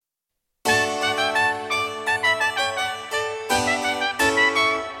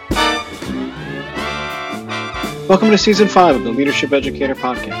Welcome to Season 5 of the Leadership Educator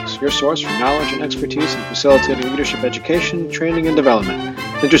Podcast, your source for knowledge and expertise in facilitating leadership education, training, and development.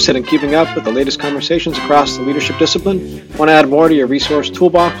 Interested in keeping up with the latest conversations across the leadership discipline? Want to add more to your resource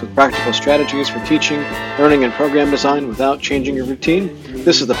toolbox with practical strategies for teaching, learning, and program design without changing your routine?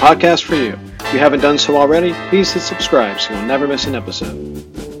 This is the podcast for you. If you haven't done so already, please hit subscribe so you'll never miss an episode.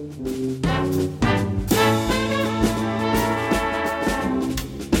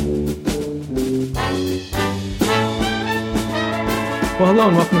 Well, hello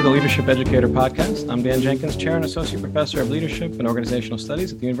and welcome to the Leadership Educator Podcast. I'm Dan Jenkins, Chair and Associate Professor of Leadership and Organizational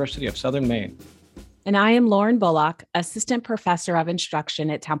Studies at the University of Southern Maine. And I am Lauren Bullock, Assistant Professor of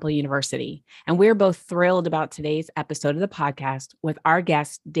Instruction at Temple University. And we're both thrilled about today's episode of the podcast with our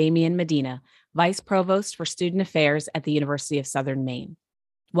guest, Damian Medina, Vice Provost for Student Affairs at the University of Southern Maine.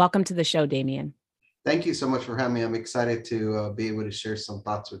 Welcome to the show, Damian. Thank you so much for having me. I'm excited to be able to share some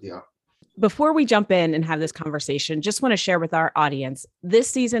thoughts with you. Before we jump in and have this conversation, just want to share with our audience, this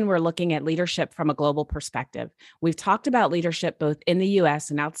season, we're looking at leadership from a global perspective. We've talked about leadership both in the U.S.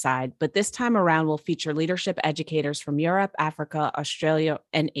 and outside, but this time around, we'll feature leadership educators from Europe, Africa, Australia,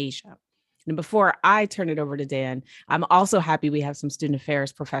 and Asia. And before I turn it over to Dan, I'm also happy we have some student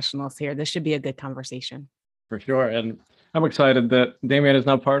affairs professionals here. This should be a good conversation. For sure. And I'm excited that Damian is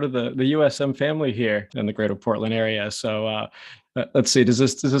now part of the USM family here in the greater Portland area. So let's see,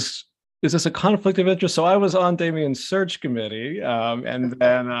 is this a conflict of interest? So I was on Damian's search committee, and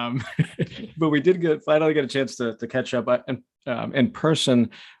then, but we did finally get a chance to catch up in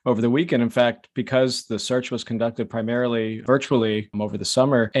person over the weekend. In fact, because the search was conducted primarily virtually over the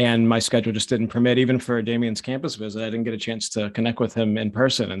summer, and my schedule just didn't permit, even for Damian's campus visit, I didn't get a chance to connect with him in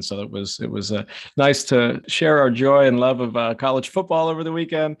person. And so it was nice to share our joy and love of college football over the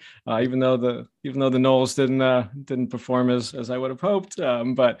weekend, even though the Noles didn't perform as I would have hoped.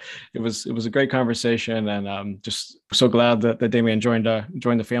 But it was a great conversation, and just so glad that Damian joined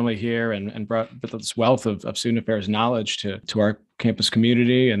the family here and brought this wealth of student affairs knowledge to our campus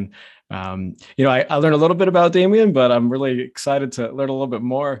community. And I learned a little bit about Damian, but I'm really excited to learn a little bit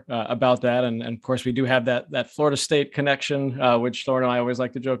more about that. And of course, we do have that Florida State connection, which Lauren and I always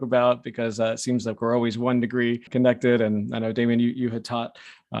like to joke about, because it seems like we're always 1 degree connected. And I know, Damian, you had taught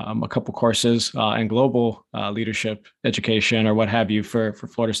a couple courses in global leadership education or what have you for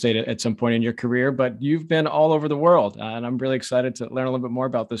Florida State at some point in your career, but you've been all over the world. And I'm really excited to learn a little bit more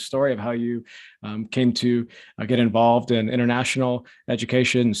about this story of how you came to get involved in international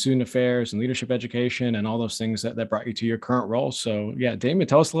education, student affairs, and leadership education, and all those things that brought you to your current role. So yeah, Damian,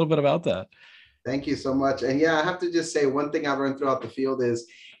 tell us a little bit about that. Thank you so much. And yeah, I have to just say one thing I've learned throughout the field is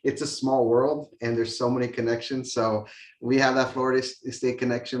it's a small world and there's so many connections. So we have that Florida State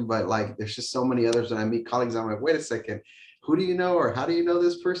connection, but like there's just so many others. When I meet colleagues, I'm like, wait a second, who do you know, or how do you know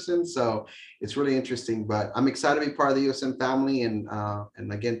this person? So it's really interesting, but I'm excited to be part of the USM family. And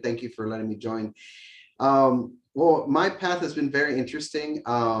again, thank you for letting me join. Well, my path has been very interesting.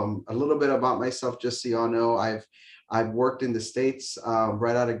 A little bit about myself, just so y'all know, I've worked in the States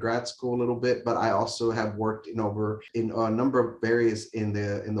right out of grad school a little bit, but I also have worked in a number of areas in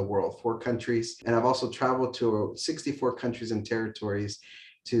the world, 4 countries. And I've also traveled to 64 countries and territories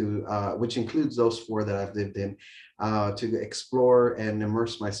which includes those 4 that I've lived in, to explore and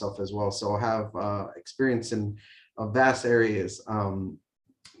immerse myself as well. So I have experience in vast areas.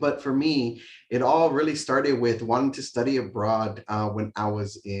 But for me, it all really started with wanting to study abroad when I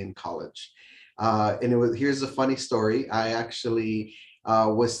was in college. And here's a funny story. I actually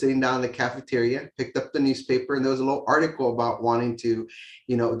was sitting down in the cafeteria, picked up the newspaper, and there was a little article about wanting to,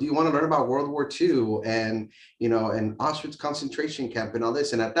 do you want to learn about World War II and Auschwitz concentration camp and all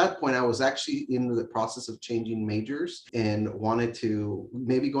this? And at that point, I was actually in the process of changing majors and wanted to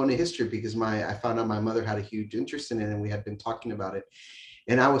maybe go into history because I found out my mother had a huge interest in it and we had been talking about it.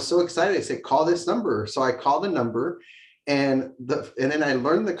 And I was so excited. I said, call this number. So I called the number. And then I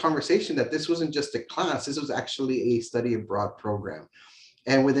learned the conversation that this wasn't just a class, this was actually a study abroad program.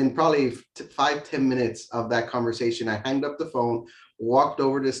 And within probably 5-10 minutes of that conversation, I hanged up the phone, walked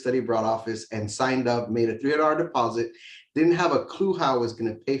over to the study abroad office and signed up, made a $300 deposit, didn't have a clue how I was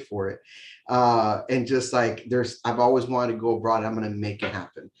going to pay for it. And just like, I've always wanted to go abroad, I'm going to make it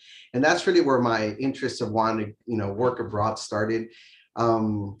happen. And that's really where my interest of wanting to, work abroad started.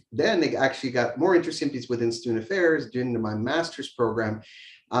 Then it actually got more interesting piece within student affairs during my master's program.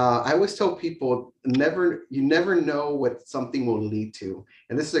 I always tell people, you never know what something will lead to.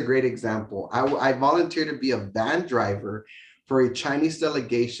 And this is a great example. I volunteered to be a van driver for a Chinese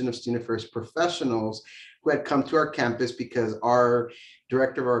delegation of student affairs professionals who had come to our campus because our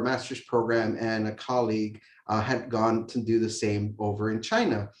director of our master's program and a colleague had gone to do the same over in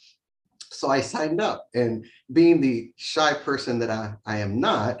China. So I signed up, and being the shy person that I am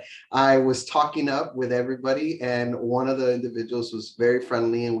not, I was talking up with everybody, and one of the individuals was very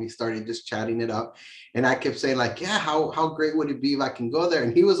friendly, and we started just chatting it up. And I kept saying like, yeah, how great would it be if I can go there?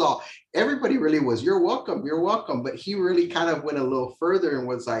 And he was all, everybody really was, you're welcome, you're welcome. But he really kind of went a little further and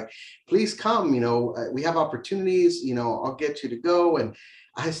was like, please come, we have opportunities, I'll get you to go. And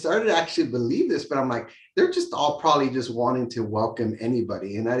I started to actually believe this, but I'm like, they're just all probably just wanting to welcome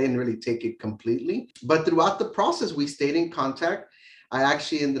anybody. And I didn't really take it completely. But throughout the process, we stayed in contact. I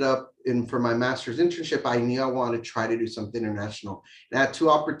actually ended up for my master's internship, I knew I wanted to try to do something international. And I had two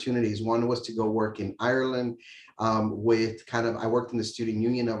opportunities. One was to go work in Ireland I worked in the student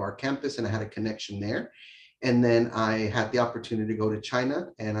union of our campus, and I had a connection there. And then I had the opportunity to go to China,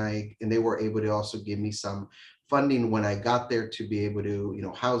 and they were able to also give me some funding when I got there to be able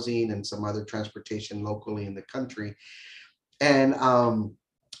to, housing and some other transportation locally in the country. And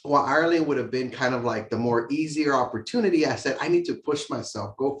while Ireland would have been kind of like the more easier opportunity, I said, I need to push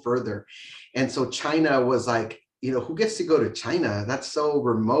myself, go further. And so China was like, who gets to go to China? That's so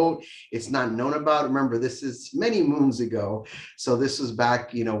remote. It's not known about. Remember, this is many moons ago. So this was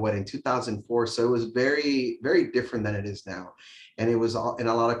back, in 2004. So it was very, very different than it is now. And it was and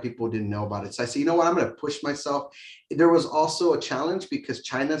a lot of people didn't know about it. So I said, you know what, I'm going to push myself. There was also a challenge because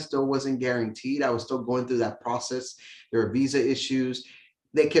China still wasn't guaranteed. I was still going through that process. There were visa issues.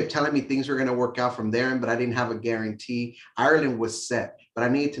 They kept telling me things were going to work out from there, but I didn't have a guarantee. Ireland was set, but I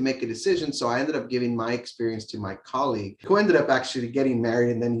needed to make a decision. So I ended up giving my experience to my colleague, who ended up actually getting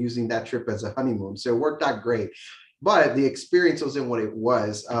married and then using that trip as a honeymoon. So it worked out great. But the experience wasn't what it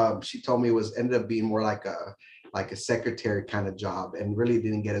was. She told me it ended up being more like a secretary kind of job, and really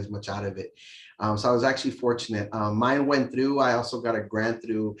didn't get as much out of it. So I was actually fortunate. Mine went through. I also got a grant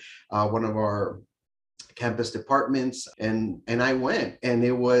through one of our campus departments, and I went, and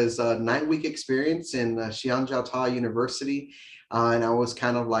it was a 9-week experience in Xi'anjiao University. And I was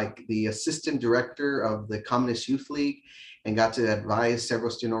kind of like the assistant director of the Communist Youth League, and got to advise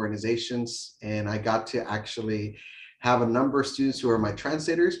several student organizations. And I got to actually have a number of students who are my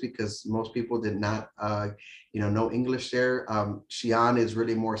translators, because most people did not know English there. Xi'an is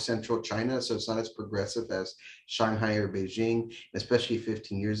really more central China, so it's not as progressive as Shanghai or Beijing, especially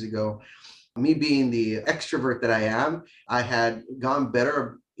 15 years ago. Me being the extrovert that I am, I had gone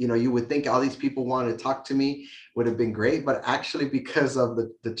better. You would think all these people wanted to talk to me, would have been great, but actually because of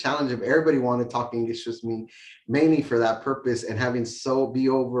the challenge of everybody wanting to talk English with me, mainly for that purpose, and having be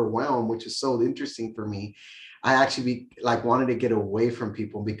overwhelmed, which is so interesting for me, I actually wanted to get away from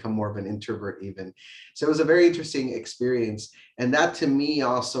people and become more of an introvert even. So it was a very interesting experience. And that to me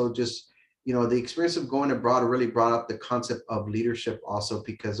also just, the experience of going abroad really brought up the concept of leadership also,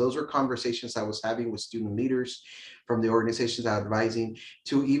 because those were conversations I was having with student leaders from the organizations I was advising,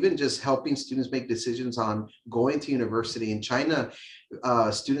 to even just helping students make decisions on going to university. In China,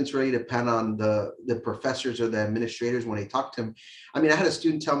 students really depend on the professors or the administrators when they talk to them. I mean, I had a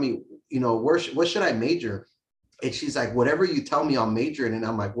student tell me, what should I major? And she's like, whatever you tell me, I'll major in. And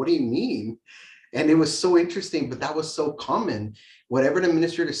I'm like, what do you mean? And it was so interesting, but that was so common. Whatever the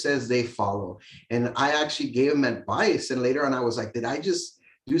administrator says, they follow. And I actually gave them advice. And later on, I was like, did I just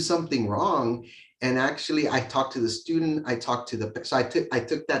do something wrong? And actually, I talked to the student, so I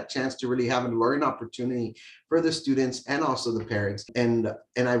took that chance to really have a learning opportunity for the students and also the parents. And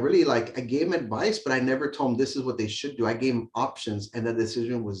I really I gave them advice, but I never told them this is what they should do. I gave them options, and the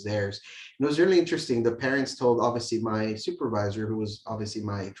decision was theirs. And it was really interesting. The parents told, obviously, my supervisor, who was obviously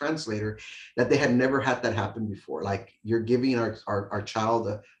my translator, that they had never had that happen before. Like, you're giving our child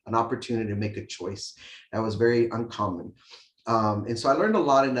an opportunity to make a choice. That was very uncommon. And so I learned a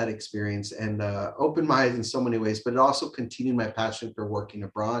lot in that experience, and opened my eyes in so many ways, but it also continued my passion for working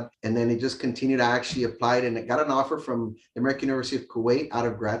abroad. And then it just continued. I actually applied and got an offer from the American University of Kuwait out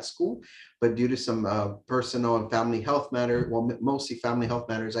of grad school, but due to some personal and family health matters, well, mostly family health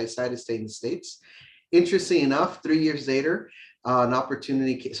matters, I decided to stay in the States. Interesting enough, 3 years later, an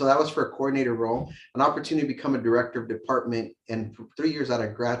opportunity. So that was for a coordinator role. An opportunity to become a director of department, and 3 years out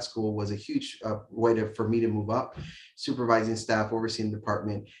of grad school was a huge way for me to move up, supervising staff, overseeing the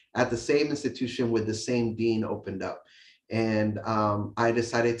department at the same institution with the same dean opened up. And I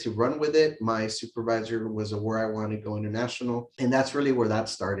decided to run with it. My supervisor was aware I wanted to go international, and that's really where that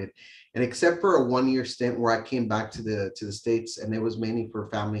started. And except for a 1-year stint where I came back to the States, and it was mainly for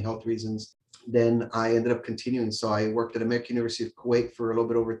family health reasons, then I ended up continuing. So I worked at American University of Kuwait for a little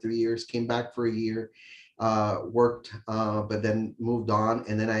bit over 3 years, came back for a year, worked, but then moved on.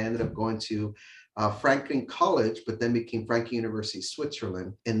 And then I ended up going to Franklin College, but then became Franklin University,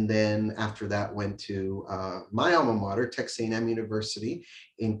 Switzerland. And then after that went to my alma mater, Texas A&M University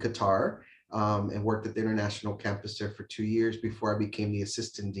in Qatar, and worked at the international campus there for 2 years before I became the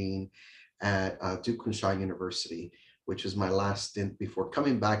assistant dean at Duke University, which was my last stint before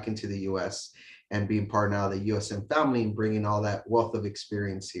coming back into the US and being part now of the USM family and bringing all that wealth of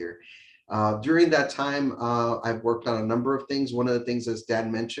experience here. During that time, I've worked on a number of things. One of the things, as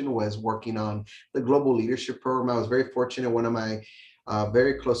Dan mentioned, was working on the Global Leadership Program. I was very fortunate. One of my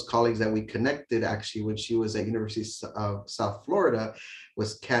very close colleagues that we connected actually when she was at University of South Florida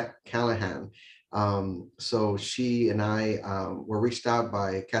was Kat Callahan. So she and I were reached out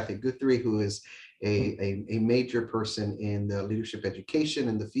by Kathy Guthrie, who is a major person in the leadership education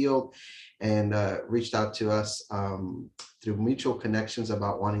in the field, and reached out to us through mutual connections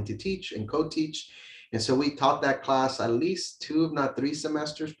about wanting to teach and co-teach. And so we taught that class at least 2, if not 3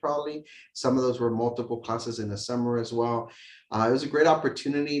 semesters, probably. Some of those were multiple classes in the summer as well. It was a great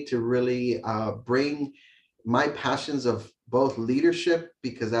opportunity to really bring my passions of both leadership,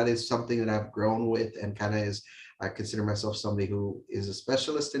 because that is something that I've grown with and kind of is, I consider myself somebody who is a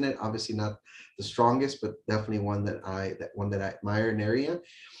specialist in it. Obviously not the strongest, but definitely one that I admire in area,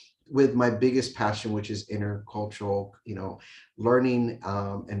 with my biggest passion, which is intercultural, learning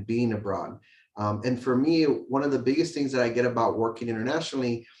and being abroad. And for me, one of the biggest things that I get about working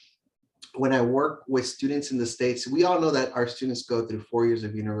internationally, when I work with students in the States, we all know that our students go through 4 years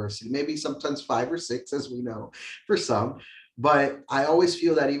of university, maybe sometimes 5 or 6, as we know, for some. But I always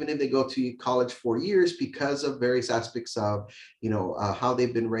feel that even if they go to college 4 years, because of various aspects of, how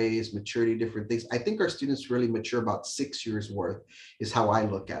they've been raised, maturity, different things, I think our students really mature about 6 years worth, is how I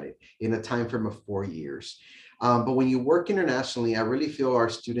look at it, in a time frame of 4 years. But when you work internationally, I really feel our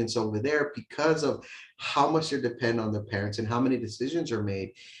students over there, because of how much they depend on their parents and how many decisions are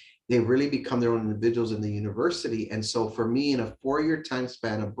made, they really become their own individuals in the university. And so for me, in a 4-year time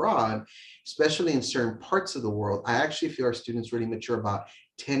span abroad, especially in certain parts of the world, I actually feel our students really mature about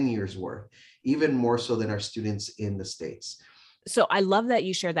 10 years worth, even more so than our students in the States. So I love that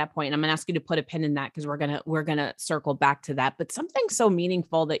you shared that point. I'm going to ask you to put a pin in that, because we're going to circle back to that. But something so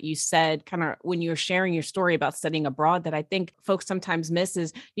meaningful that you said kind of when you were sharing your story about studying abroad that I think folks sometimes miss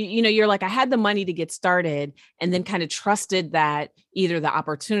is, you're like, I had the money to get started, and then kind of trusted that either the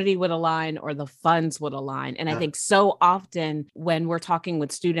opportunity would align or the funds would align. And I think so often when we're talking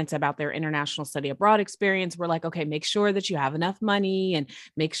with students about their international study abroad experience, we're like, okay, make sure that you have enough money and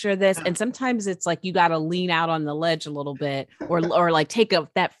make sure this. And sometimes it's like, you got to lean out on the ledge a little bit, or like take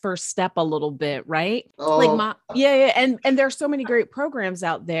that first step a little bit, right? Oh. Like yeah. And there's so many great programs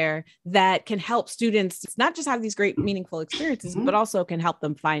out there that can help students not just have these great meaningful experiences, but also can help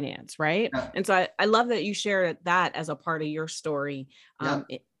them finance, right? Yeah. And so I love that you share that as a part of your story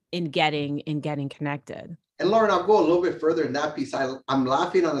in getting connected. And Lauren, I'll go a little bit further in that piece. I'm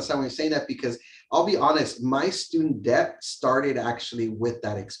laughing on the side when you're saying that, because I'll be honest, my student debt started actually with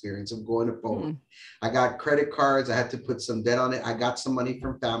that experience of going to Poland. I got credit cards. I had to put some debt on it. I got some money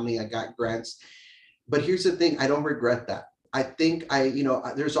from family. I got grants. But here's the thing, I don't regret that. I think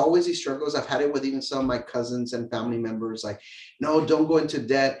there's always these struggles. I've had it with even some of my cousins and family members, like, no, don't go into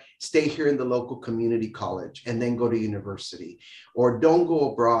debt, stay here in the local community college and then go to university, or don't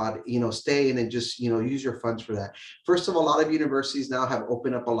go abroad, stay in and just, use your funds for that. First of all, a lot of universities now have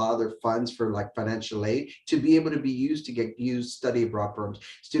opened up a lot of their funds for like financial aid to be able to be used to get used study abroad programs.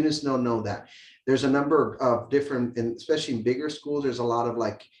 Students don't know that. There's a number of different, and especially in bigger schools, there's a lot of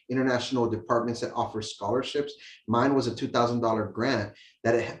like international departments that offer scholarships. Mine was a $2,000 grant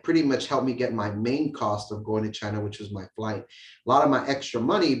that it pretty much helped me get my main cost of going to China, which was my flight. A lot of my extra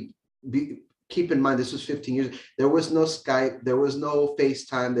money, keep in mind, this was 15 years. There was no Skype, there was no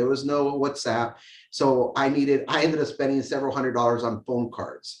FaceTime, there was no WhatsApp. So I ended up spending several $100s on phone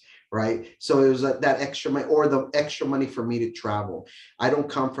cards. Right. So it was that extra money, or the extra money for me to travel. I don't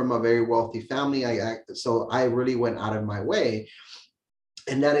come from a very wealthy family. So I really went out of my way.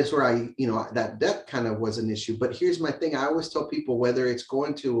 And that is where that debt kind of was an issue. But here's my thing. I always tell people, whether it's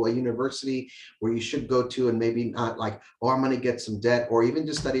going to a university where you should go to and maybe not like, oh, I'm going to get some debt, or even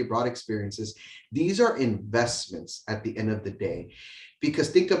just study abroad experiences. These are investments at the end of the day. Because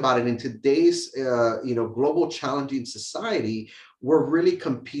think about it, in today's global challenging society, we're really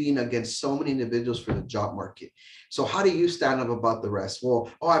competing against so many individuals for the job market. So how do you stand up above the rest?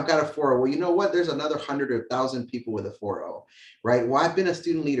 Well, I've got a 4.0. Well, you know what? There's another 100 or 1,000 people with a 4.0, right? Well, I've been a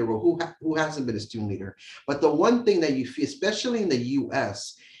student leader. Well, who hasn't been a student leader? But the one thing that you feel, especially in the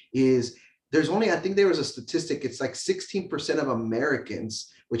US, is there's only, I think there was a statistic, it's like 16% of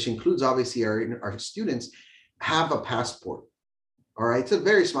Americans, which includes obviously our students, have a passport. All right. It's a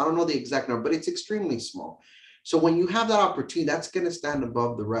very small, I don't know the exact number, but it's extremely small. So when you have that opportunity, that's going to stand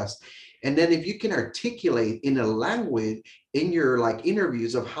above the rest. And then if you can articulate in a language in your like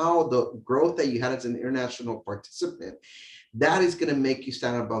interviews of how the growth that you had as an international participant, that is going to make you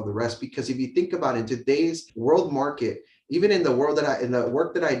stand above the rest. Because if you think about it, in today's world market, even in the world that in the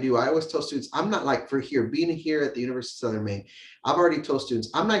work that I do, I always tell students, I'm not like for here, being here at the University of Southern Maine, I've already told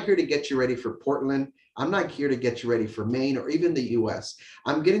students, I'm not here to get you ready for Portland. I'm not here to get you ready for Maine or even the US.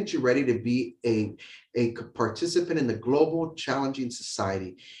 I'm getting you ready to be a participant in the global challenging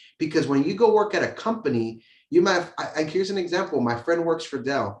society. Because when you go work at a company, you might, here's an example. My friend works for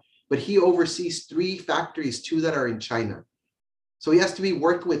Dell, but he oversees 3 factories, 2 that are in China. So he has to be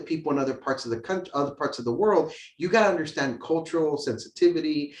working with people in other parts of the country, other parts of the world. You got to understand cultural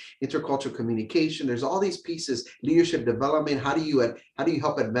sensitivity, intercultural communication. There's all these pieces, leadership development. How do you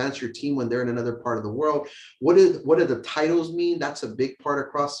help advance your team when they're in another part of the world? What do the titles mean? That's a big part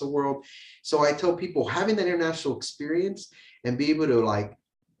across the world. So I tell people having that international experience and be able to like,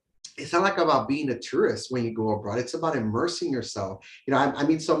 it's not like about being a tourist when you go abroad. It's about immersing yourself. You know, I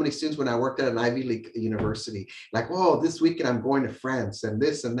meet so many students when I worked at an Ivy League university, like, oh, this weekend I'm going to France and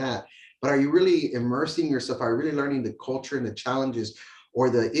this and that. But are you really immersing yourself? Are you really learning the culture and the challenges or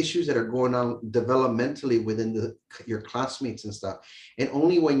the issues that are going on developmentally within your classmates and stuff? And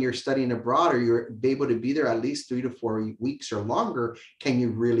only when you're studying abroad or you're able to be there at least 3 to 4 weeks or longer can you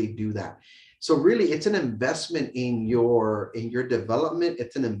really do that. So really, it's an investment in your development.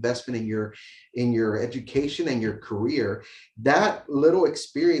 It's an investment in your education and your career. That little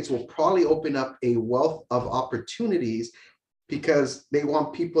experience will probably open up a wealth of opportunities because they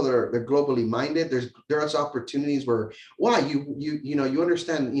want people that they're globally minded. There's opportunities where, wow, you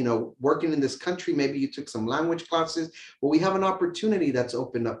understand, working in this country, maybe you took some language classes. Well, we have an opportunity that's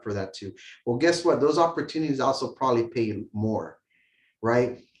opened up for that too. Well, guess what? Those opportunities also probably pay more,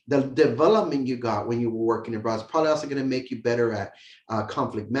 right? The development you got when you were working abroad is probably also going to make you better at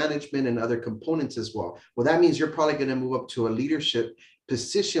conflict management and other components as well. Well, that means you're probably going to move up to a leadership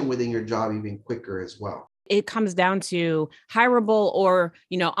position within your job even quicker as well. It comes down to hireable or,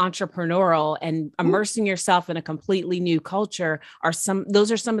 entrepreneurial, and immersing yourself in a completely new culture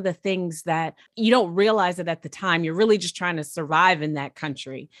those are some of the things that you don't realize that at the time. You're really just trying to survive in that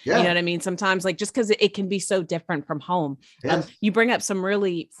country. Yeah. You know what I mean? Sometimes like just because it can be so different from home. Yes. You bring up some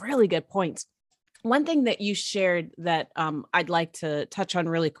really, really good points. One thing that you shared that I'd like to touch on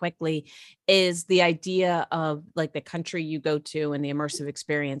really quickly is the idea of like the country you go to and the immersive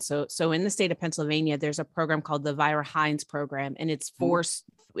experience. So in the state of Pennsylvania, there's a program called the Vira Hines program, and it's for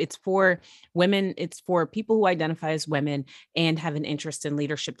women. It's for people who identify as women and have an interest in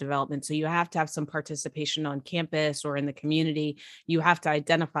leadership development. So you have to have some participation on campus or in the community. You have to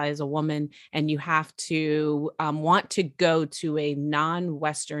identify as a woman, and you have to want to go to a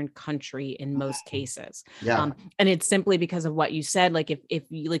non-Western country in most cases. Yeah. And it's simply because of what you said. Like if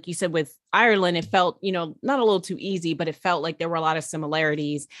like you said with Ireland, it felt, not a little too easy, but it felt like there were a lot of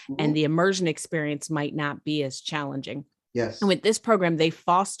similarities, and the immersion experience might not be as challenging. Yes. And with this program, they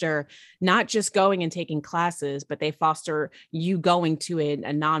foster not just going and taking classes, but they foster you going to a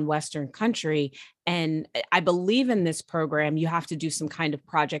non-Western country. And I believe in this program, you have to do some kind of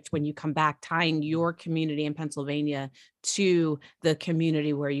project when you come back, tying your community in Pennsylvania to the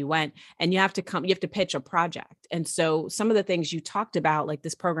community where you went. And you have to pitch a project. And so some of the things you talked about, like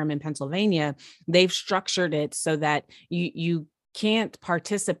this program in Pennsylvania, they've structured it so that you can't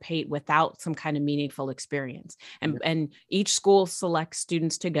participate without some kind of meaningful experience. And each school selects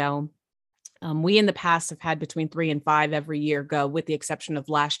students to go. We in the past have had between 3 and 5 every year go, with the exception of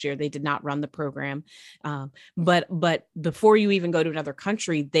last year. They did not run the program. But before you even go to another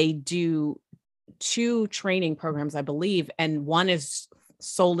country, they do 2 training programs, I believe. And one is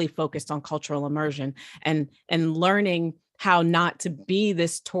solely focused on cultural immersion and learning how not to be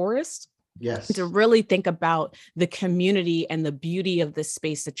this tourist. Yes. To really think about the community and the beauty of the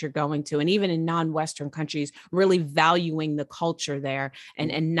space that you're going to. And even in non-Western countries, really valuing the culture there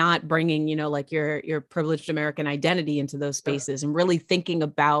and not bringing, like your privileged American identity into those spaces, and really thinking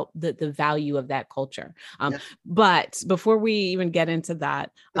about the value of that culture. But before we even get into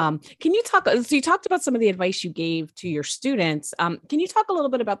that, can you talk, so you talked about some of the advice you gave to your students. Can you talk a little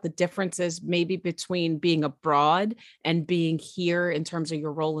bit about the differences maybe between being abroad and being here in terms of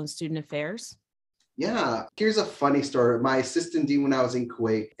your role in student affairs? Yeah, here's a funny story. My assistant dean when I was in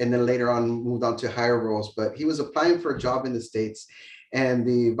Kuwait, and then later on moved on to higher roles, but he was applying for a job in the States. And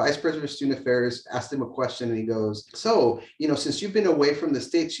the vice president of student affairs asked him a question, and he goes, so, since you've been away from the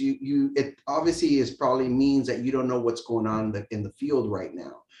States, it obviously probably means that you don't know what's going on in the field right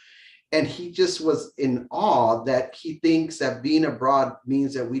now. And he just was in awe that he thinks that being abroad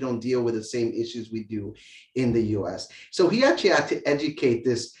means that we don't deal with the same issues we do in the US. So he actually had to educate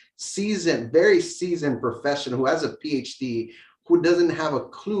this very seasoned professional who has a PhD, who doesn't have a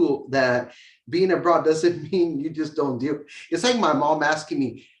clue that being abroad doesn't mean you just don't deal. It's like my mom asking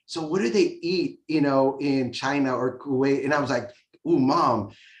me, so what do they eat, in China or Kuwait? And I was like, ooh,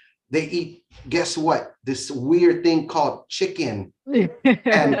 mom, they eat, guess what? This weird thing called chicken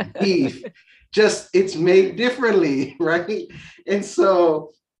and beef. Just it's made differently, right? And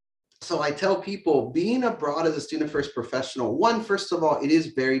so I tell people, being abroad as a student first professional, first of all, it is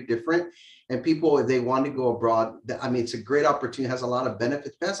very different. And people, if they want to go abroad, I mean, it's a great opportunity, has a lot of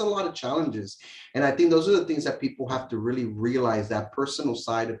benefits, but has a lot of challenges. And I think those are the things that people have to really realize, that personal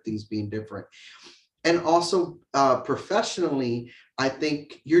side of things being different. And also professionally, I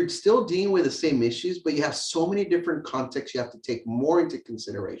think you're still dealing with the same issues, but you have so many different contexts you have to take more into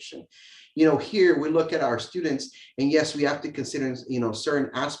consideration. Here we look at our students, and yes, we have to consider, certain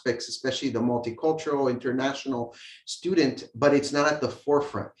aspects, especially the multicultural, international student, but it's not at the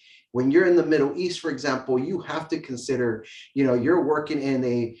forefront. When you're in the Middle East, for example, you have to consider, you're working in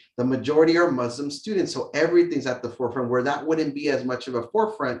the majority are Muslim students. So everything's at the forefront, where that wouldn't be as much of a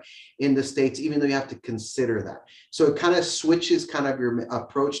forefront in the States, even though you have to consider that. So it kind of switches kind of your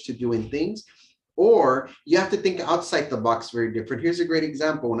approach to doing things, or you have to think outside the box very different. Here's a great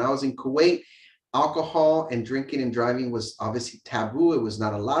example. When I was in Kuwait, alcohol and drinking and driving was obviously taboo. It was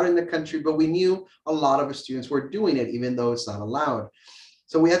not allowed in the country, but we knew a lot of students were doing it, even though it's not allowed.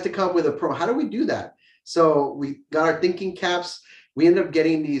 So we had to come up with a pro. How do we do that? So we got our thinking caps. We ended up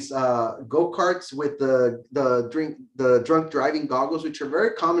getting these go-karts with the drunk driving goggles, which are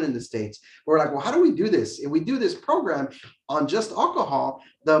very common in the States. We're like, well, how do we do this? If we do this program on just alcohol,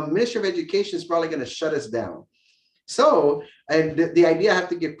 the Ministry of Education is probably going to shut us down. So, and the idea, I have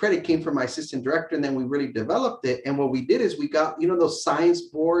to give credit, came from my assistant director, and then we really developed it. And what we did is we got, those science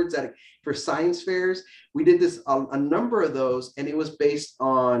boards for science fairs. We did this, a number of those, and it was based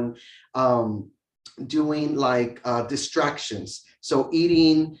on doing like distractions. So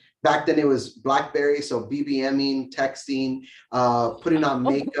eating, back then it was BlackBerry, so BBMing, texting, putting on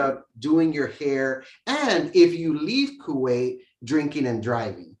makeup, doing your hair, and if you leave Kuwait, drinking and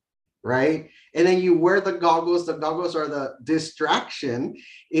driving, right? And then you wear the goggles. The goggles are the distraction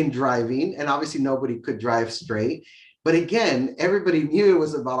in driving, and obviously nobody could drive straight. But again, everybody knew it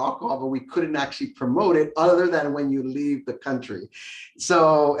was about alcohol, but we couldn't actually promote it other than when you leave the country.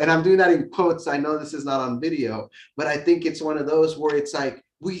 So, and I'm doing that in quotes. I know this is not on video, but I think it's one of those where it's like,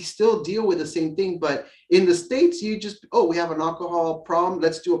 we still deal with the same thing, but in the States, you just, we have an alcohol problem.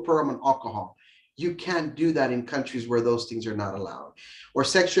 Let's do a program on alcohol. You can't do that in countries where those things are not allowed. Or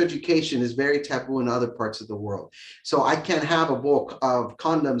sexual education is very taboo in other parts of the world. So I can't have a bowl of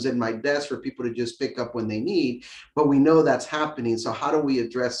condoms in my desk for people to just pick up when they need, but we know that's happening. So how do we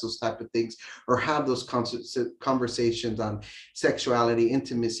address those type of things, or have those conversations on sexuality,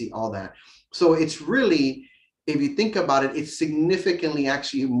 intimacy, all that? So it's really, if you think about it, it's significantly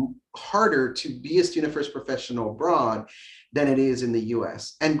actually harder to be a student first professional abroad than it is in the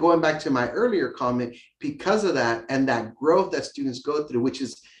US. And going back to my earlier comment, because of that and that growth that students go through, which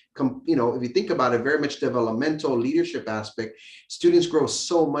is, if you think about it, very much developmental leadership aspect, students grow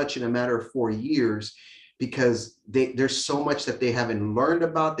so much in a matter of 4 years because there's so much that they haven't learned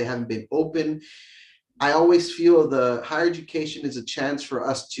about, they haven't been open. I always feel the higher education is a chance for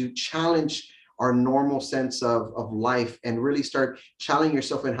us to challenge our normal sense of life and really start challenging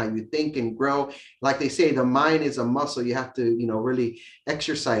yourself in how you think and grow. Like they say, the mind is a muscle. You have to, really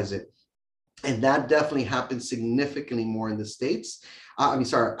exercise it. And that definitely happens significantly more in the States.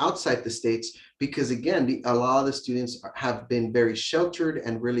 Outside the States, because again, a lot of the students have been very sheltered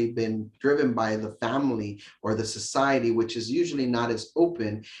and really been driven by the family or the society, which is usually not as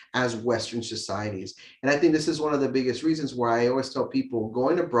open as Western societies. And I think this is one of the biggest reasons why I always tell people,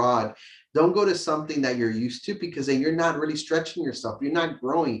 going abroad, don't go to something that you're used to, because then you're not really stretching yourself. You're not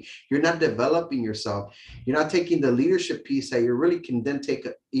growing. You're not developing yourself. You're not taking the leadership piece that you really can then take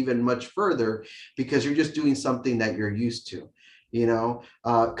even much further, because you're just doing something that you're used to.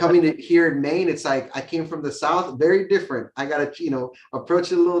 Coming in here in Maine, it's like, I came from the South, very different. I got to,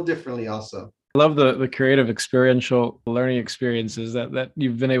 approach it a little differently also. I love the creative experiential learning experiences that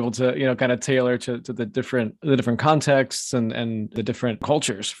you've been able to, kind of tailor to the different contexts and the different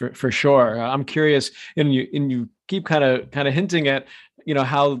cultures for sure. I'm curious, and you keep kind of hinting at,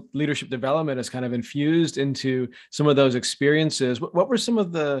 how leadership development is kind of infused into some of those experiences. What were some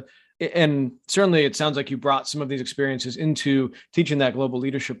of the And certainly it sounds like you brought some of these experiences into teaching that global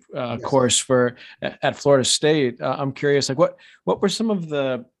leadership Yes. course at Florida State. I'm curious, like what were some of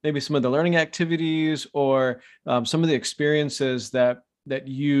the maybe some of the learning activities or some of the experiences that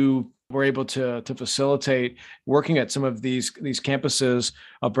you were able to facilitate working at some of these campuses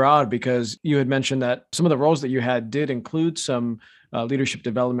abroad? Because you had mentioned that some of the roles that you had did include some leadership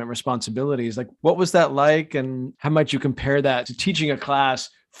development responsibilities. Like, what was that like, and how might you compare that to teaching a class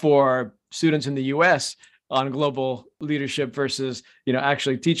for students in the U.S. on global leadership versus,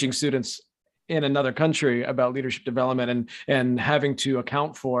 actually teaching students in another country about leadership development and having to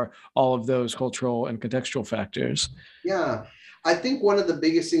account for all of those cultural and contextual factors? Yeah. I think one of the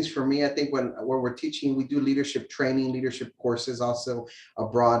biggest things for me, I think when we're teaching, we do leadership training, leadership courses also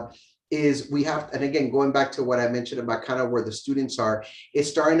abroad, is we have, and again, going back to what I mentioned about kind of where the students are, it's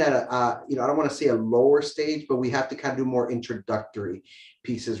starting at I don't want to say a lower stage, but we have to kind of do more introductory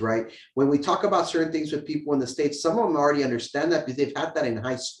pieces, right? When we talk about certain things with people in the States, some of them already understand that because they've had that in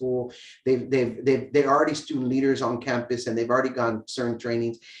high school. They're already student leaders on campus and they've already gone certain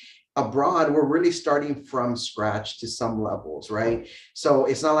trainings. Abroad, we're really starting from scratch to some levels, right? So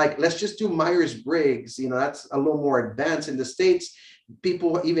it's not like, let's just do Myers-Briggs, that's a little more advanced. In the States,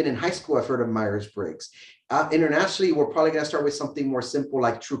 people, even in high school, have heard of Myers-Briggs. Internationally, we're probably going to start with something more simple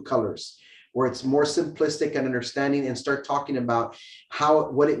like True Colors, where it's more simplistic and understanding, and start talking about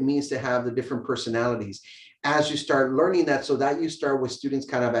what it means to have the different personalities. As you start learning that, so that you start with students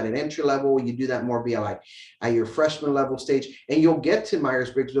kind of at an entry level, you do that more via like at your freshman level stage, and you'll get to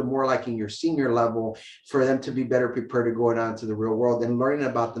Myers-Briggs, but more like in your senior level for them to be better prepared to go out to the real world and learning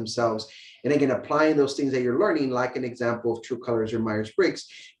about themselves. And again, applying those things that you're learning, like an example of True Colors or Myers-Briggs,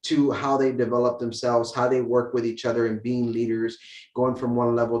 to how they develop themselves, how they work with each other and being leaders, going from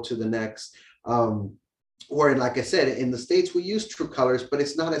one level to the next. Or like I said, in the States, we use True Colors, but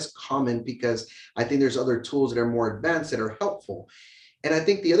it's not as common because I think there's other tools that are more advanced that are helpful. And I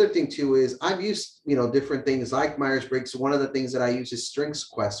think the other thing too is I've used, different things like Myers-Briggs. One of the things that I use is Strengths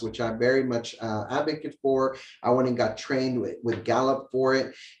Quest, which I'm very much advocate for. I went and got trained with Gallup for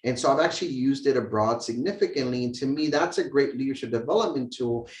it. And so I've actually used it abroad significantly. And to me, that's a great leadership development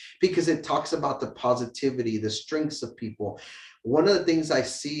tool because it talks about the positivity, the strengths of people. One of the things I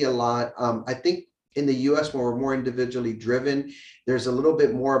see a lot, I think in the US, when we're more individually driven, there's a little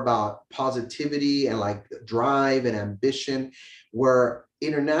bit more about positivity and like drive and ambition, where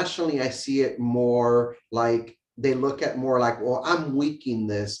internationally I see it more like they look at more like, well, I'm weak in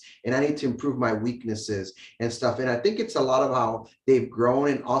this and I need to improve my weaknesses and stuff. And I think it's a lot of how they've grown,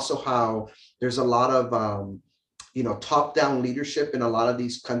 and also how there's a lot of top-down leadership in a lot of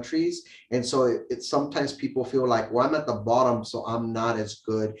these countries. And so it sometimes people feel like, well, I'm at the bottom, so I'm not as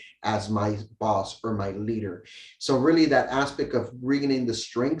good as my boss or my leader. So really that aspect of bringing in the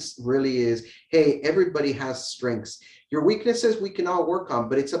strengths really is, hey, everybody has strengths. Your weaknesses we can all work on,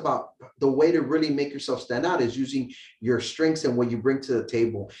 but it's about the way to really make yourself stand out is using your strengths and what you bring to the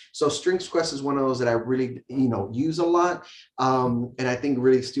table. So Strengths Quest is one of those that I really, use a lot. And I think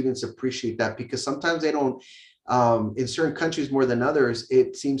really students appreciate that because sometimes they don't, in certain countries more than others,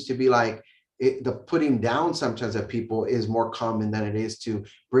 it seems to be like the putting down sometimes of people is more common than it is to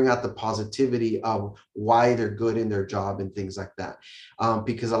bring out the positivity of why they're good in their job and things like that.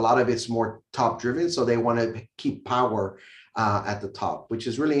 Because a lot of it's more top driven. So they want to keep power at the top, which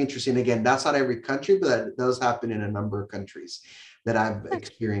is really interesting. Again, that's not every country, but that does happen in a number of countries that I've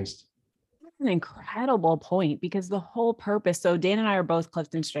experienced. An incredible point, because the whole purpose, so Dan and I are both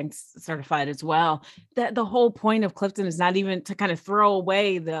Clifton Strengths certified as well, that the whole point of Clifton is not even to kind of throw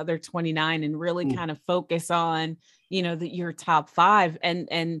away the other 29 and really kind of focus on, your top 5.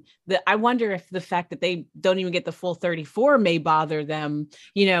 And I wonder if the fact that they don't even get the full 34 may bother them.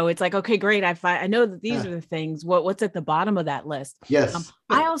 It's like, okay, great. I know that these are the things, what's at the bottom of that list. Yes.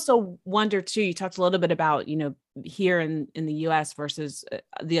 I also wonder too, you talked a little bit about, here in the US versus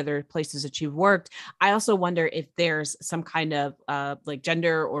the other places that you've worked. I also wonder if there's some kind of like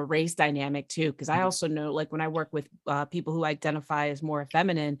gender or race dynamic too, because I also know, like when I work with people who identify as more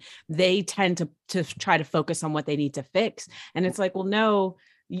feminine, they tend to try to focus on what they need to fix. And it's like, well, no,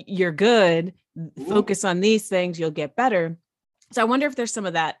 you're good. Focus on these things, you'll get better. So I wonder if there's some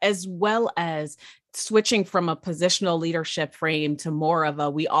of that, as well as switching from a positional leadership frame to more of a,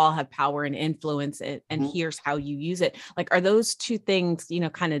 we all have power and influence it, and here's how you use it. Like, are those two things,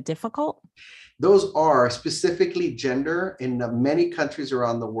 kind of difficult? Those are specifically gender in many countries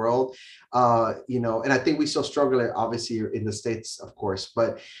around the world. And I think we still struggle, obviously, in the States, of course,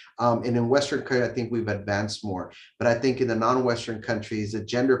 but and in Western countries, I think we've advanced more. But I think in the non-Western countries, the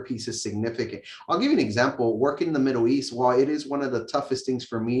gender piece is significant. I'll give you an example. Working in the Middle East, while it is one of the toughest things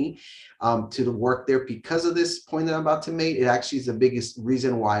for me to work there because of this point that I'm about to make, it actually is the biggest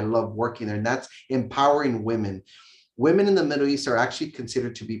reason why I love working there, and that's empowering women. Women in the Middle East are actually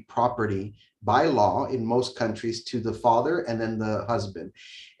considered to be property by law in most countries to the father and then the husband.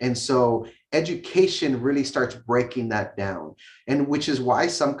 And so education really starts breaking that down. And which is why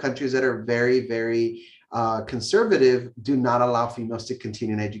some countries that are very, very conservative do not allow females to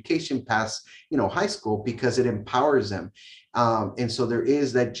continue in education past, high school, because it empowers them. And so there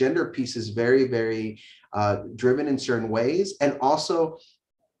is that gender piece is very, very driven in certain ways. And also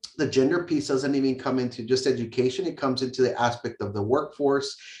the gender piece doesn't even come into just education. It comes into the aspect of the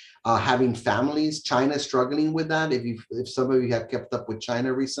workforce, having families. China is struggling with that. If some of you have kept up with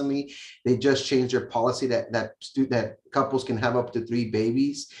China recently, they just changed their policy that couples can have up to 3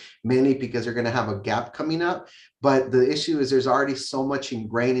 babies, mainly because they're going to have a gap coming up. But the issue is there's already so much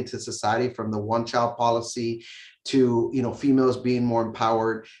ingrained into society, from the one-child policy to females being more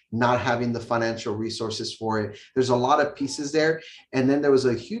empowered, not having the financial resources for it. There's a lot of pieces there. And then there was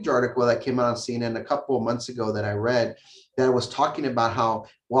a huge article that came out on CNN a couple of months ago that I read that was talking about how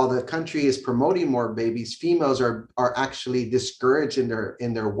while the country is promoting more babies, females are actually discouraged in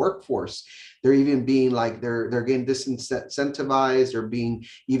their workforce. They're even being like they're getting disincentivized or being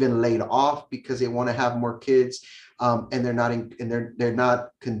even laid off because they want to have more kids, and they're not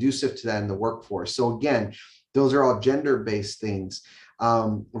conducive to that in the workforce. So again, those are all gender-based things.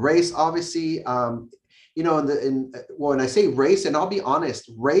 Race, obviously, when I say race, and I'll be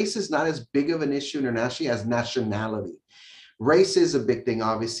honest, race is not as big of an issue internationally as nationality. Race is a big thing,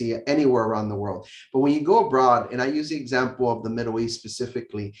 obviously, anywhere around the world. But when you go abroad, and I use the example of the Middle East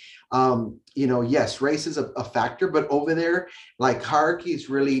specifically, yes, race is a factor, but over there, like hierarchy is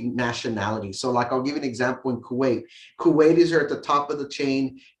really nationality. So like, I'll give you an example in Kuwait. Kuwaitis are at the top of the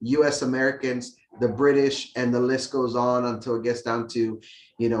chain, US Americans, the British, and the list goes on until it gets down to,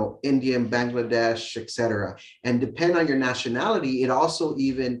 Indian, Bangladesh, etc. And depending on your nationality, it also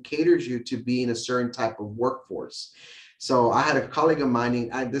even caters you to be in a certain type of workforce. So I had a colleague of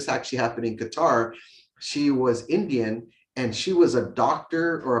mine, this actually happened in Qatar. She was Indian, and she was a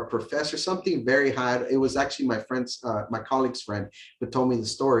doctor or a professor, something very high. It was actually my colleague's friend who told me the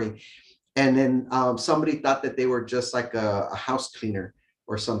story. And then somebody thought that they were just like a house cleaner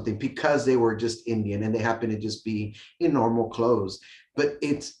or something because they were just Indian and they happen to just be in normal clothes. But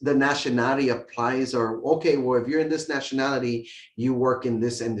it's the nationality applies, or okay, well, if you're in this nationality, you work in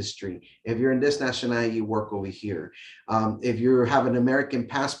this industry. If you're in this nationality, you work over here. If you have an American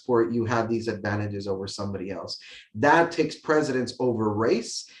passport, you have these advantages over somebody else. That takes precedence over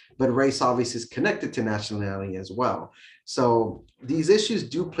race, but race obviously is connected to nationality as well. So these issues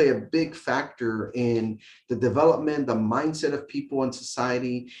do play a big factor in the development, the mindset of people in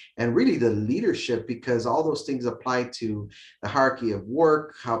society, and really the leadership, because all those things apply to the hierarchy of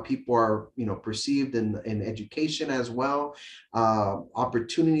work, how people are, perceived in education as well,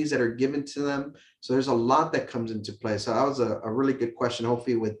 opportunities that are given to them. So there's a lot that comes into play. So that was a really good question.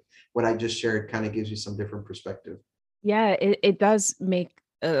 Hopefully with what I just shared kind of gives you some different perspective. Yeah, it does make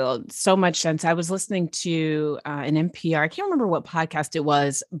so much sense. I was listening to an NPR. I can't remember what podcast it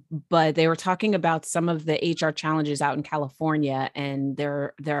was, but they were talking about some of the HR challenges out in California, and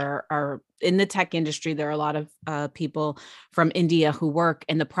there are in the tech industry, there are a lot of people from India who work,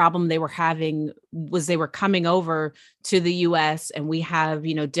 and the problem they were having was they were coming over to the US, and we have,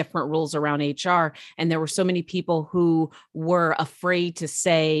 different rules around HR. And there were so many people who were afraid to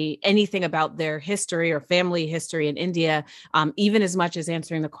say anything about their history or family history in India, even as much as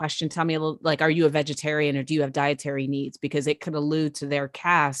answering the question, tell me a little, like, are you a vegetarian or do you have dietary needs? Because it could allude to their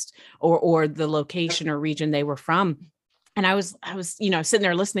caste or the location or region they were from. And I was, sitting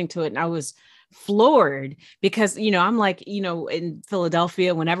there listening to it, and I was floored because, I'm like, in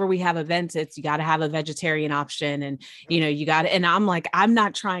Philadelphia, whenever we have events, you got to have a vegetarian option, and, you got to, and I'm like, I'm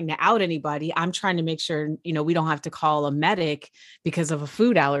not trying to out anybody. I'm trying to make sure, we don't have to call a medic because of a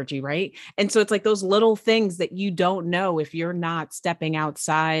food allergy. Right. And so it's like those little things that you don't know if you're not stepping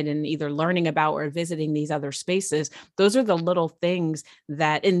outside and either learning about or visiting these other spaces. Those are the little things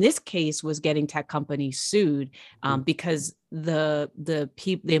that in this case was getting tech companies sued, because the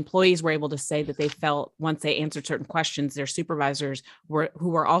employees were able to say that they felt once they answered certain questions, their supervisors who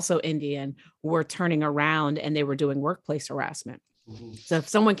were also Indian were turning around and they were doing workplace harassment. Mm-hmm. So if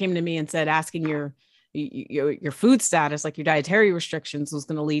someone came to me and said, asking your food status, like your dietary restrictions, was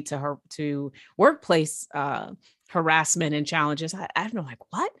going to lead to workplace harassment and challenges, I don't know,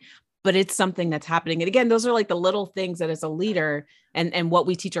 like what? but it's something that's happening. And again, those are like the little things that as a leader and what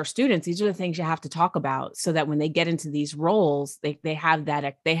we teach our students, these are the things you have to talk about so that when they get into these roles, they have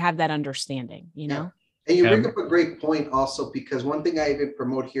that understanding, you Yeah. know? And you bring Um, up a great point also, because one thing I even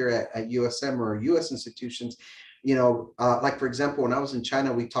promote here at USM or US institutions, like for example, when I was in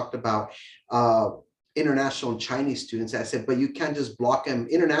China, we talked about uh, international and Chinese students. I said, but you can't just block them.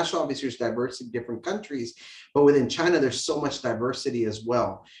 International, obviously, there's diversity in different countries, but within China, there's so much diversity as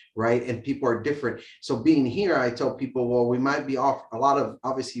well, right? And people are different. So being here, I tell people, well, we might be off a lot of,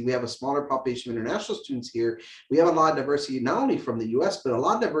 obviously, we have a smaller population of international students here. We have a lot of diversity, not only from the US, but a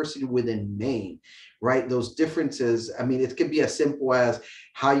lot of diversity within Maine, right? Those differences, I mean, it could be as simple as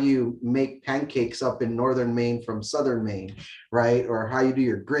how you make pancakes up in northern Maine from southern Maine, right? Or how you do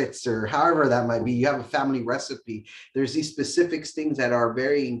your grits, or however that might be. You have a family recipe. There's these specific things that are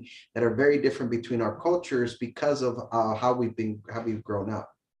very different between our cultures because of how we've grown up.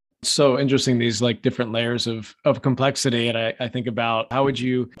 so interesting, these like different layers of complexity. And I think about how would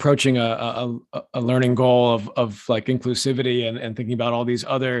you approaching a learning goal of like inclusivity and thinking about all these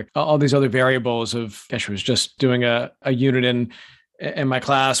other variables of, gosh, I was just doing a unit in my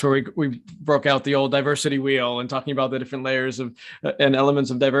class where we broke out the old diversity wheel and talking about the different layers of and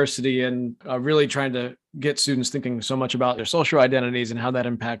elements of diversity, and really trying to get students thinking so much about their social identities and how that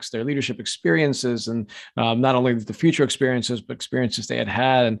impacts their leadership experiences, and not only the future experiences but experiences they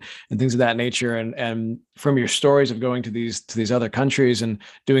had and things of that nature. And from your stories of going to these other countries and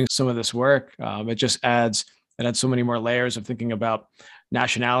doing some of this work, it adds so many more layers of thinking about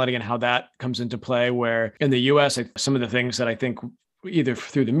nationality and how that comes into play. Where in the US, some of the things that I think either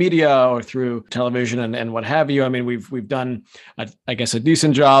through the media or through television and what have you, I mean, we've done, I guess, a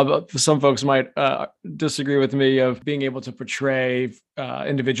decent job. Some folks might disagree with me, of being able to portray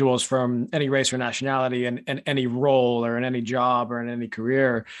individuals from any race or nationality in any role or in any job or in any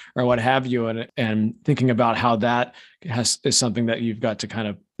career or what have you, and thinking about how that is something that you've got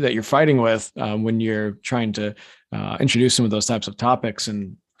to that you're fighting with when you're trying to introduce some of those types of topics.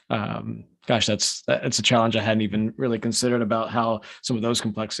 And gosh, that's a challenge I hadn't even really considered, about how some of those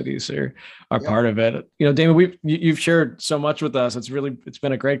complexities are Yeah. part of it. Damon, you've shared so much with us. It's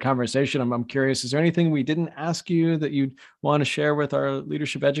been a great conversation. I'm curious, is there anything we didn't ask you that you'd want to share with our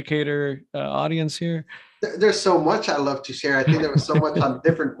leadership educator audience here? There's so much I love to share. I think there was so much on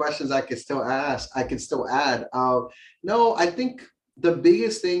different questions I could still ask. I could still add. No, I think the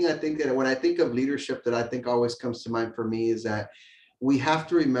biggest thing, I think that when I think of leadership, that I think always comes to mind for me is that we have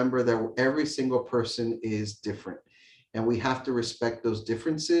to remember that every single person is different, and we have to respect those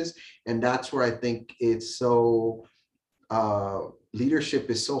differences. And that's where I think it's so leadership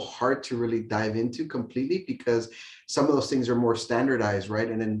is so hard to really dive into completely, because some of those things are more standardized,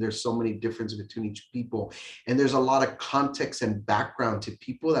 right? And then there's so many differences between each people, and there's a lot of context and background to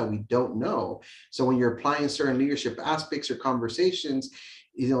people that we don't know. So when you're applying certain leadership aspects or conversations,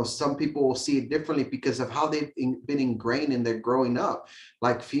 some people will see it differently because of how they've been ingrained in their growing up.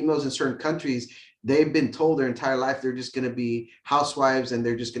 Like females in certain countries, they've been told their entire life they're just going to be housewives and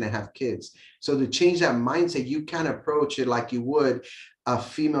they're just going to have kids. So to change that mindset, you can't approach it like you would a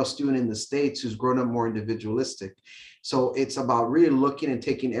female student in the States who's grown up more individualistic. So it's about really looking and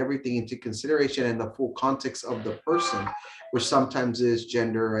taking everything into consideration and the full context of the person, which sometimes is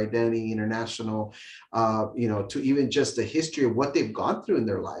gender identity, international, to even just the history of what they've gone through in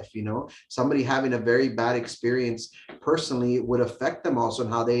their life. Somebody having a very bad experience personally would affect them also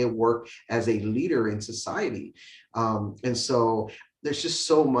in how they work as a leader in society. And so there's just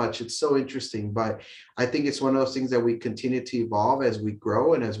so much. It's so interesting, but I think it's one of those things that we continue to evolve as we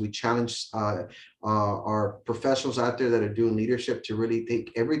grow and as we challenge our professionals out there that are doing leadership to really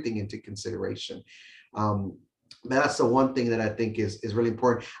take everything into consideration. That's the one thing that I think is really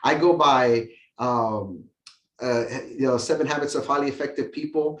important. I go by 7 habits of highly effective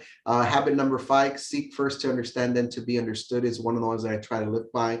people. Habit number 5, seek first to understand, then to be understood, is one of the ones that I try to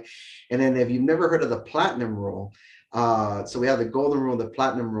live by. And then if you've never heard of the platinum rule, so we have the golden rule, the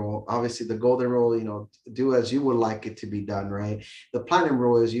platinum rule. Obviously the golden rule, do as you would like it to be done, right? The platinum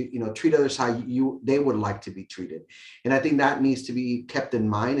rule is treat others how they would like to be treated. And I think that needs to be kept in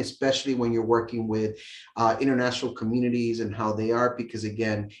mind, especially when you're working with international communities and how they are, because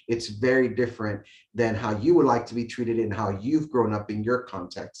again, it's very different than how you would like to be treated and how you've grown up in your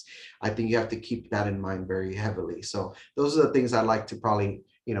context. I think you have to keep that in mind very heavily. So those are the things I'd like to probably,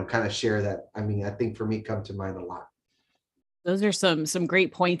 kind of share that, I think for me come to mind a lot. Those are some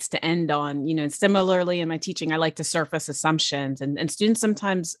great points to end on. Similarly in my teaching, I like to surface assumptions, and students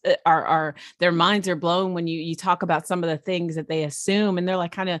sometimes are their minds are blown when you talk about some of the things that they assume, and they're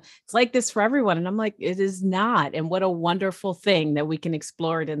like, kind of, it's like this for everyone. And I'm like, it is not. And what a wonderful thing that we can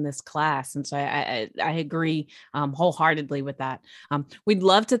explore it in this class. And so I agree wholeheartedly with that. We'd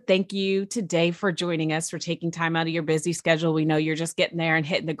love to thank you today for joining us, for taking time out of your busy schedule. We know you're just getting there and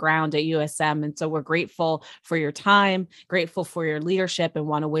hitting the ground at USM. And so we're grateful for your time, grateful for your leadership, and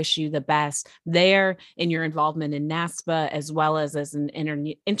want to wish you the best there in your involvement in NASPA, as well as an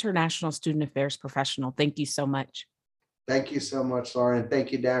international student affairs professional. Thank you so much. Thank you so much, Laura. And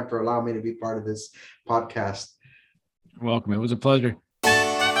thank you, Dan, for allowing me to be part of this podcast. You're welcome. It was a pleasure.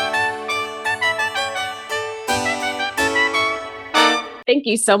 Thank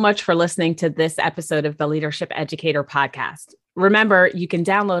you so much for listening to this episode of the Leadership Educator Podcast. Remember, you can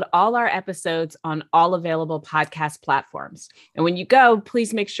download all our episodes on all available podcast platforms. And when you go,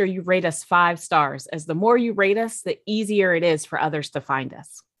 please make sure you rate us 5 stars, as the more you rate us, the easier it is for others to find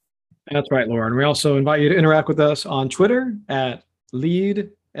us. That's right, Laura. And we also invite you to interact with us on Twitter at Lead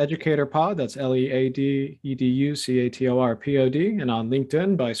Educator Pod. That's LEADEDUCATORPOD. And on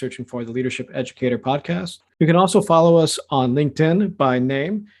LinkedIn by searching for the Leadership Educator Podcast. You can also follow us on LinkedIn by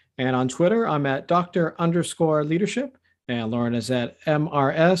name. And on Twitter, I'm at Dr._leadership. And Lauren is at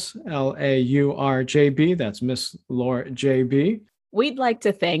MRSLAURJB. That's Miss Laura JB. We'd like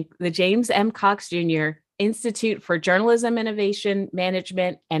to thank the James M. Cox Jr. Institute for Journalism Innovation,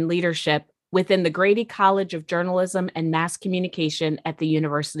 Management, and Leadership within the Grady College of Journalism and Mass Communication at the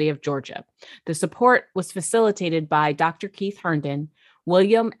University of Georgia. The support was facilitated by Dr. Keith Herndon,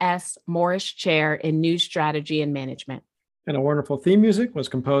 William S. Morris Chair in News Strategy and Management. And a wonderful theme music was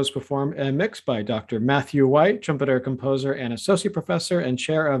composed, performed, and mixed by Dr. Matthew White, trumpeter, composer, and associate professor and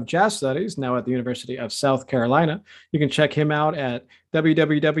chair of jazz studies, now at the University of South Carolina. You can check him out at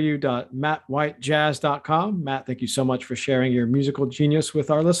www.mattwhitejazz.com. Matt, thank you so much for sharing your musical genius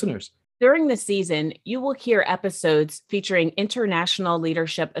with our listeners. During the season, you will hear episodes featuring International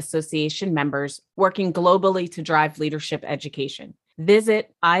Leadership Association members working globally to drive leadership education.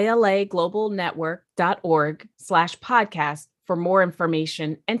 Visit ilaglobalnetwork.org/podcast for more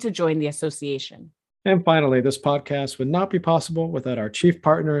information and to join the association. And finally, this podcast would not be possible without our chief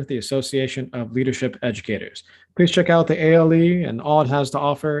partner, the Association of Leadership Educators. Please check out the ALE and all it has to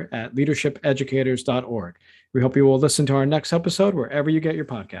offer at leadershipeducators.org. We hope you will listen to our next episode wherever you get your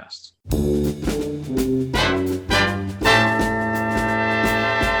podcasts.